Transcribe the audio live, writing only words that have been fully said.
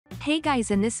Hey guys,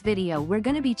 in this video we're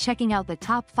gonna be checking out the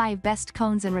top 5 best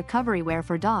cones and recovery wear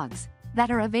for dogs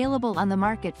that are available on the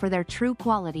market for their true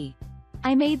quality.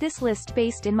 I made this list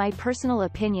based in my personal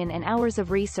opinion and hours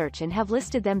of research and have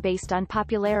listed them based on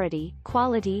popularity,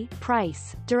 quality,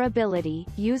 price, durability,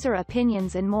 user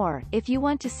opinions and more. If you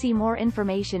want to see more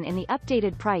information in the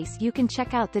updated price, you can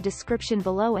check out the description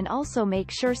below and also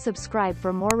make sure subscribe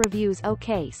for more reviews.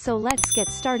 Okay, so let's get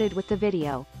started with the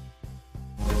video.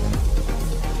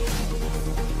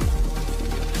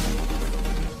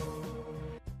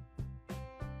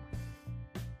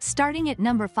 Starting at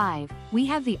number 5, we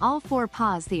have the All 4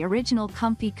 Paws, the original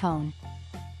comfy cone.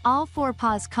 All 4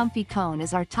 Paws comfy cone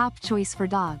is our top choice for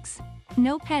dogs.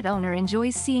 No pet owner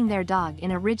enjoys seeing their dog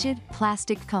in a rigid,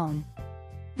 plastic cone.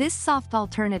 This soft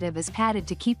alternative is padded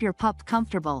to keep your pup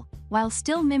comfortable, while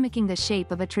still mimicking the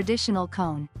shape of a traditional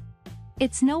cone.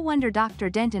 It's no wonder Dr.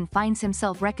 Denton finds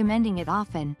himself recommending it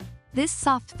often. This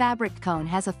soft fabric cone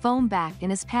has a foam back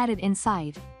and is padded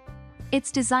inside. It's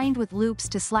designed with loops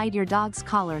to slide your dog's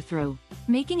collar through,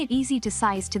 making it easy to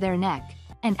size to their neck,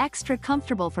 and extra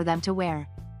comfortable for them to wear.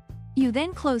 You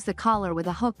then close the collar with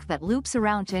a hook that loops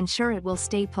around to ensure it will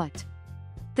stay put.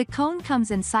 The cone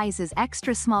comes in sizes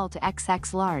extra small to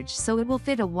XX large, so it will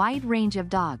fit a wide range of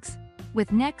dogs,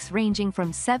 with necks ranging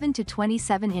from 7 to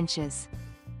 27 inches.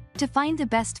 To find the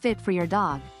best fit for your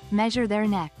dog, measure their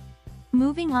neck.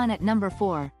 Moving on, at number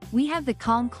 4, we have the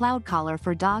Calm Cloud Collar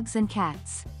for dogs and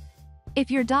cats. If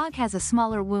your dog has a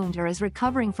smaller wound or is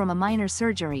recovering from a minor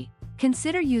surgery,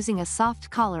 consider using a soft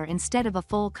collar instead of a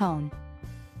full cone.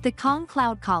 The Calm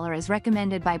Cloud Collar is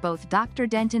recommended by both Dr.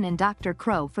 Denton and Dr.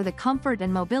 Crow for the comfort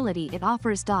and mobility it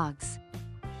offers dogs.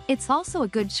 It's also a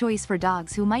good choice for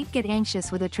dogs who might get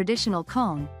anxious with a traditional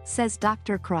cone, says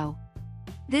Dr. Crow.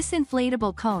 This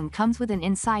inflatable cone comes with an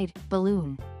inside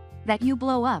balloon that you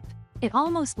blow up. It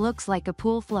almost looks like a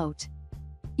pool float.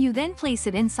 You then place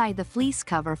it inside the fleece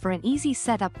cover for an easy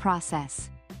setup process.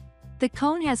 The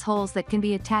cone has holes that can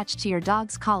be attached to your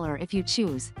dog's collar if you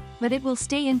choose, but it will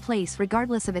stay in place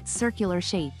regardless of its circular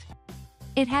shape.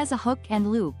 It has a hook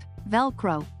and loop,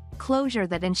 Velcro, closure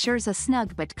that ensures a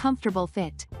snug but comfortable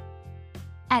fit.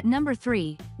 At number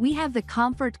 3, we have the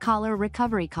COMFURT Collar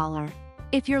Recovery Collar.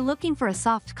 If you're looking for a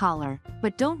soft collar,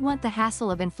 but don't want the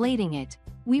hassle of inflating it,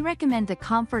 we recommend the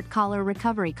COMFURT Collar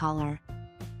Recovery Collar.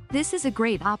 This is a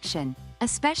great option,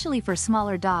 especially for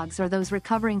smaller dogs or those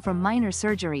recovering from minor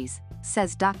surgeries,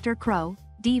 says Dr. Crow,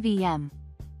 DVM.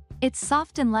 It's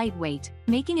soft and lightweight,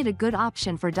 making it a good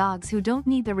option for dogs who don't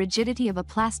need the rigidity of a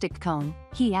plastic cone,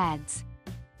 he adds.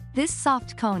 This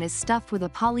soft cone is stuffed with a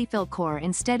polyfill core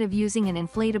instead of using an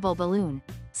inflatable balloon,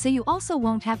 so you also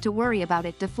won't have to worry about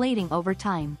it deflating over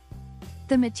time.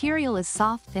 The material is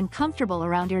soft and comfortable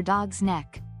around your dog's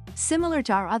neck. Similar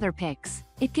to our other picks,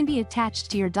 it can be attached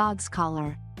to your dog's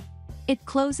collar. It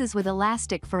closes with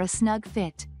elastic for a snug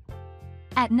fit.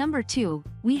 At number 2,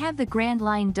 we have the Grand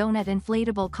Line Donut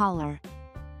Inflatable Collar.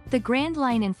 The Grand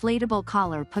Line Inflatable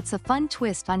Collar puts a fun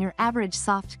twist on your average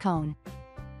soft cone.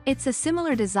 It's a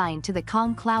similar design to the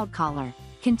Calm Cloud Collar,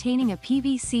 containing a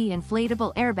PVC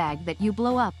inflatable airbag that you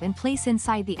blow up and place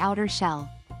inside the outer shell.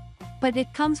 But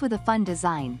it comes with a fun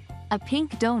design: a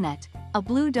pink donut, a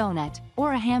blue donut,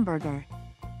 or a hamburger.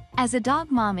 As a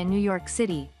dog mom in New York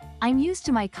City, I'm used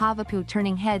to my Cavapoo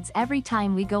turning heads every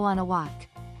time we go on a walk.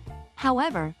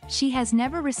 However, she has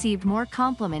never received more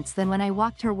compliments than when I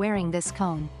walked her wearing this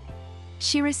cone.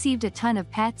 She received a ton of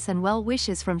pets and well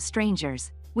wishes from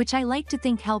strangers, which I like to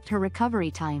think helped her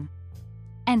recovery time.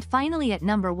 And finally, at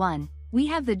number 1, we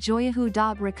have the Joyahoo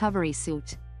Dog Recovery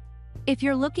Suit. If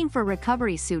you're looking for a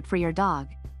recovery suit for your dog,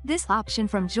 this option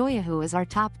from Joyahoo is our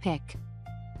top pick.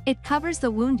 It covers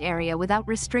the wound area without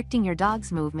restricting your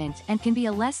dog's movement and can be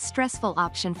a less stressful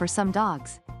option for some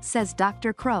dogs, says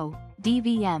Dr. Crow,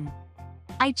 DVM.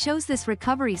 I chose this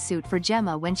recovery suit for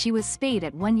Gemma when she was spayed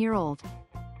at 1 year old.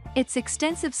 Its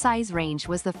extensive size range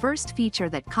was the first feature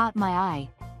that caught my eye.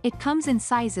 It comes in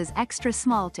sizes extra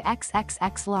small to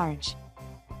XXX large.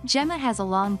 Gemma has a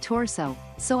long torso,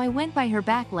 so I went by her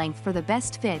back length for the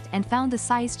best fit and found the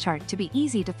size chart to be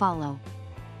easy to follow.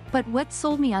 But what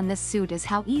sold me on this suit is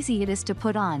how easy it is to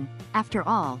put on. After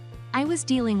all, I was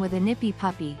dealing with a nippy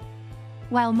puppy.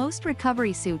 While most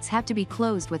recovery suits have to be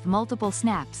closed with multiple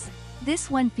snaps, this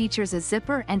one features a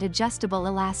zipper and adjustable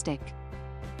elastic.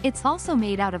 It's also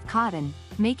made out of cotton,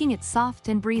 making it soft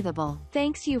and breathable.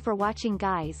 Thanks you for watching,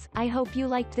 guys. I hope you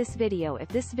liked this video. If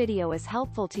this video is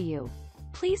helpful to you,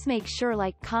 please make sure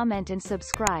like, comment and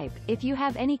subscribe. If you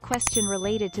have any question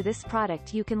related to this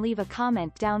product, you can leave a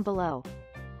comment down below.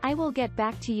 I will get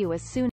back to you as soon